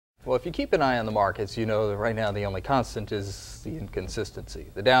Well, if you keep an eye on the markets, you know that right now the only constant is the inconsistency.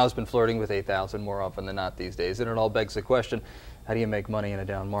 The Dow's been flirting with 8,000 more often than not these days, and it all begs the question, how do you make money in a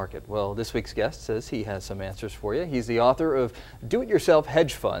down market? Well, this week's guest says he has some answers for you. He's the author of Do-It-Yourself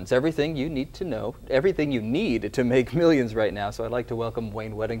Hedge Funds, everything you need to know, everything you need to make millions right now. So I'd like to welcome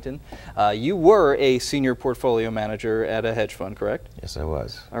Wayne Weddington. You were a senior portfolio manager at a hedge fund, correct? Yes, I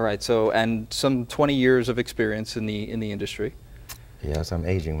was. All right, so, and some 20 years of experience in the industry. Yes, I'm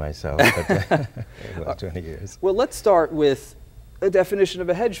aging myself, but it was 20 years. Well, let's start with a definition of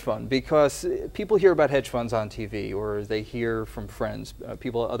a hedge fund, because people hear about hedge funds on TV or they hear from friends,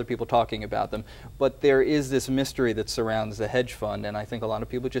 other people talking about them, but there is this mystery that surrounds the hedge fund, and I think a lot of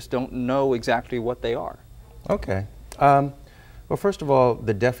people just don't know exactly what they are. Okay. Well, first of all,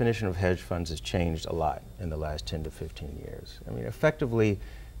 the definition of hedge funds has changed a lot in the last 10 to 15 years. I mean, effectively,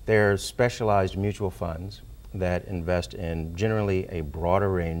 they're specialized mutual funds that invest in generally a broader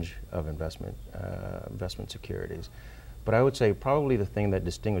range of investment securities. But I would say probably the thing that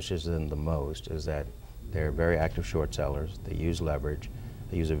distinguishes them the most is that they're very active short sellers. They use leverage.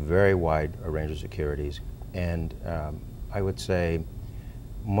 They use a very wide range of securities, and I would say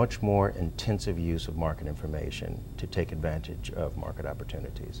much more intensive use of market information to take advantage of market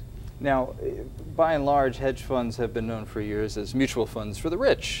opportunities. Now, by and large, hedge funds have been known for years as mutual funds for the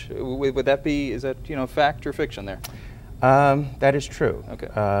rich. Would that be, is that, fact or fiction there? That is true.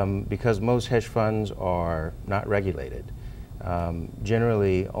 Okay. Because most hedge funds are not regulated.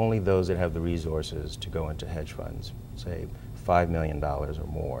 Generally, only those that have the resources to go into hedge funds, say $5 million or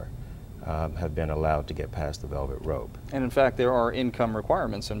more, have been allowed to get past the velvet rope. And in fact, there are income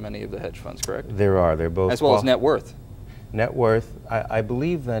requirements in many of the hedge funds, correct? There are. They're both. As well as net worth. Net worth, I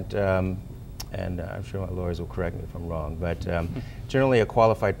believe that, and I'm sure my lawyers will correct me if I'm wrong, but generally a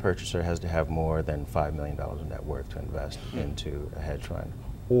qualified purchaser has to have more than $5 million in net worth to invest into a hedge fund,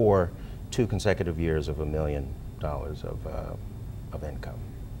 or 2 consecutive years of $1 million of income.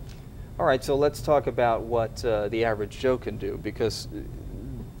 All right, so let's talk about what the average Joe can do, because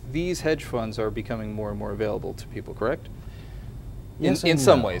these hedge funds are becoming more and more available to people, correct? Yes, in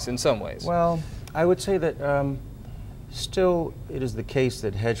some ways, in some ways. Well, I would say that still, it is the case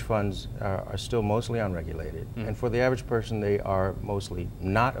that hedge funds are still mostly unregulated, and for the average person, they are mostly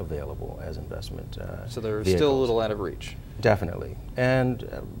not available as investment so they're vehicles. Still a little out of reach. Definitely, and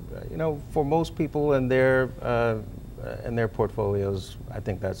for most people and their portfolios, I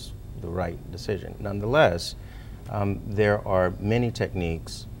think that's the right decision. Nonetheless, there are many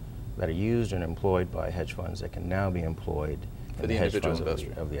techniques that are used and employed by hedge funds that can now be employed for the individual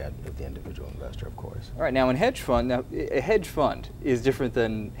investor. Of the individual investor, of course. All right, now a hedge fund is different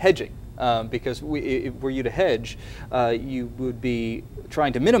than hedging, because were you to hedge, you would be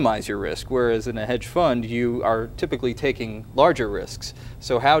trying to minimize your risk, whereas in a hedge fund, you are typically taking larger risks.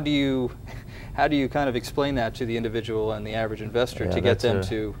 So how do you kind of explain that to the individual and the average investor to get them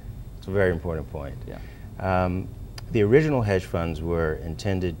to? It's a very important point. Yeah. The original hedge funds were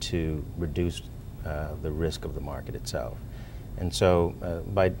intended to reduce the risk of the market itself. And so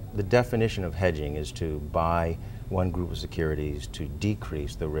by the definition of hedging is to buy one group of securities to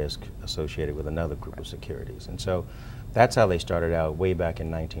decrease the risk associated with another group of securities. And so that's how they started out way back in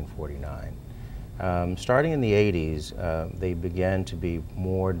 1949. Starting in the 80s, they began to be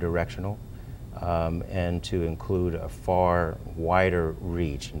more directional and to include a far wider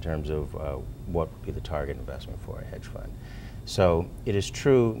reach in terms of what would be the target investment for a hedge fund. So it is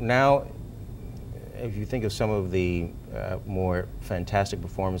true now, if you think of some of the more fantastic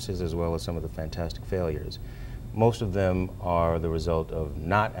performances as well as some of the fantastic failures, most of them are the result of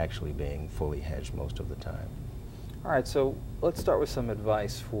not actually being fully hedged most of the time. All right, so let's start with some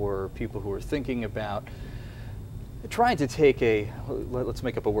advice for people who are thinking about trying to take let's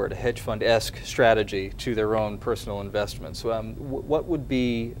make up a word, a hedge fund-esque strategy to their own personal investments. What would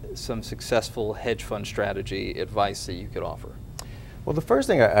be some successful hedge fund strategy advice that you could offer? Well, the first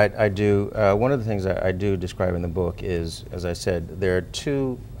thing I do, one of the things I do describe in the book is, as I said, there are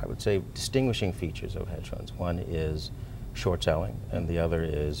 2, I would say, distinguishing features of hedge funds. One is short selling, and the other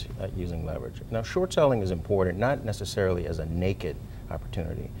is using leverage. Now, short selling is important, not necessarily as a naked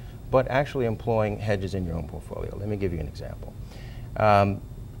opportunity, but actually employing hedges in your own portfolio. Let me give you an example.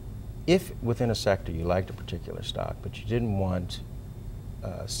 If within a sector you liked a particular stock, but you didn't want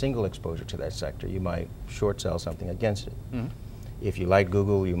single exposure to that sector, you might short sell something against it. Mm-hmm. If you like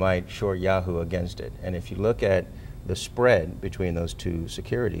Google, you might short Yahoo against it. And if you look at the spread between those 2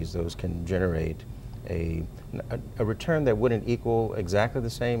 securities, those can generate a return that wouldn't equal exactly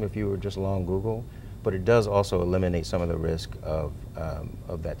the same if you were just long Google, but it does also eliminate some of the risk of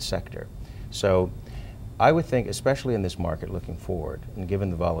that sector. So I would think, especially in this market looking forward, and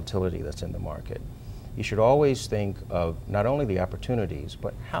given the volatility that's in the market, you should always think of not only the opportunities,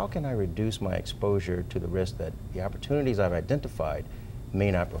 but how can I reduce my exposure to the risk that the opportunities I've identified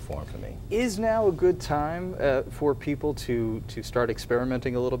may not perform for me. Is now a good time for people to start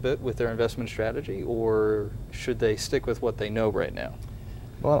experimenting a little bit with their investment strategy, or should they stick with what they know right now?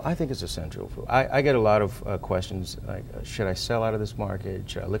 Well, I think it's essential. I get a lot of questions like, should I sell out of this market?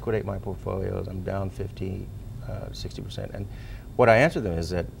 Should I liquidate my portfolios? I'm down 50, 60%. And what I answer them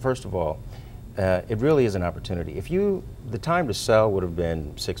is that, first of all, it really is an opportunity. The time to sell would have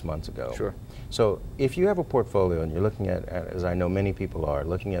been 6 months ago. Sure. So if you have a portfolio and you're looking at, as I know many people are,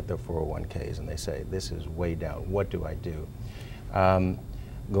 looking at their 401ks and they say, this is way down, what do I do?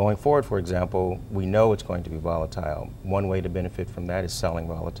 Going forward, for example, we know it's going to be volatile. One way to benefit from that is selling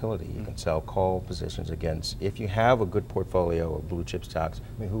volatility. You can sell call positions against, if you have a good portfolio of blue chip stocks,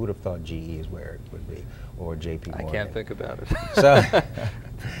 I mean, who would have thought GE is where it would be, or JP Morgan? I can't think about it. So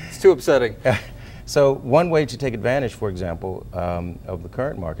it's too upsetting. So one way to take advantage, for example, of the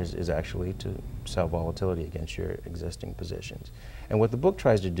current market is actually to sell volatility against your existing positions. And what the book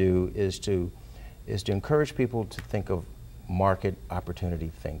tries to do is to encourage people to think of market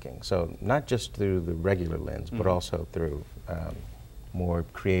opportunity thinking. So not just through the regular lens, but also through more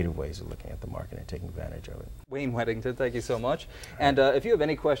creative ways of looking at the market and taking advantage of it. Wayne Weddington, thank you so much. And if you have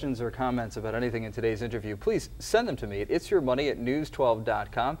any questions or comments about anything in today's interview, please send them to me at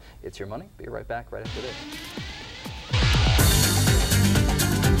itsyourmoney@news12.com. It's Your Money. Be right back right after this.